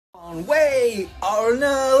One way or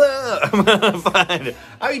another. Fine.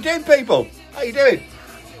 How you doing, people? How you doing?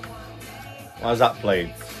 Why's that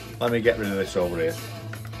playing? Let me get rid of this over here.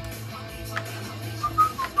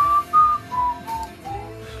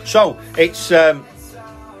 So, it's...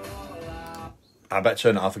 I better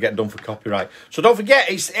turn it off, I get done for copyright. So don't forget,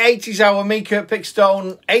 it's 80s Hour, me, Kurt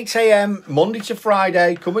Pickstone, 8 a.m, Monday to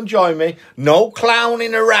Friday. Come and join me. No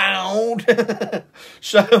clowning around.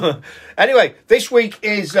 So, anyway, this week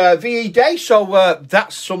is VE Day, so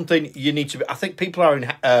that's something you need to be... I think people are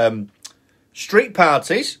in street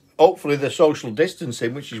parties. Hopefully they're social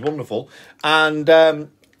distancing, which is wonderful. And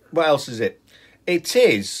what else is it? It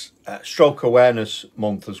is... Stroke Awareness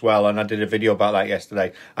Month as well, and I did a video about that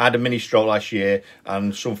yesterday. I had a mini stroke last year,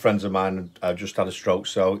 and some friends of mine just had a stroke,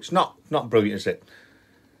 so it's not brilliant, is it?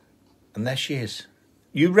 And there she is.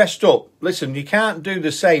 You rest up. Listen, you can't do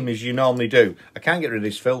the same as you normally do. I can't get rid of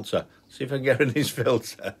this filter. See if I can get rid of this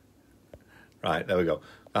filter. Right, there we go.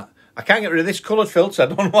 I can't get rid of this coloured filter. I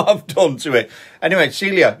don't know what I've done to it. Anyway,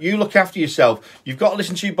 Celia, you look after yourself. You've got to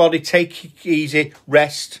listen to your body. Take it easy.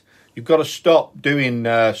 Rest. You've got to stop doing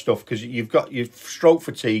stuff because your stroke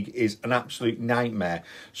fatigue is an absolute nightmare.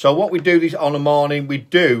 So what we do this on a morning, we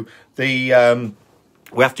do the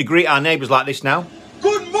we have to greet our neighbours like this now.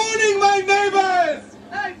 Good morning, my neighbours!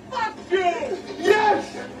 Hey, fuck you!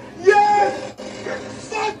 Yes! Yes!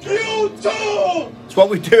 Fuck you too! It's what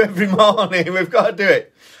we do every morning. We've got to do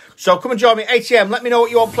it. So come and join me 8 a.m. Let me know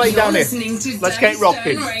what you want played down here. Let's get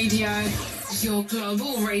rocking. Radio, your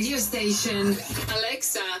global radio station.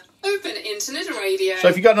 Alexa, open internet radio. So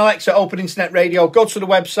if you've got an Alexa, open internet radio, go to the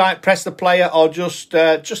website, press the player, or just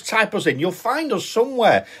type us in. You'll find us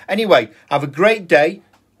somewhere. Anyway, have a great day.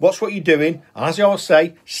 Watch what you're doing. And as I always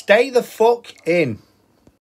say, stay the fuck in.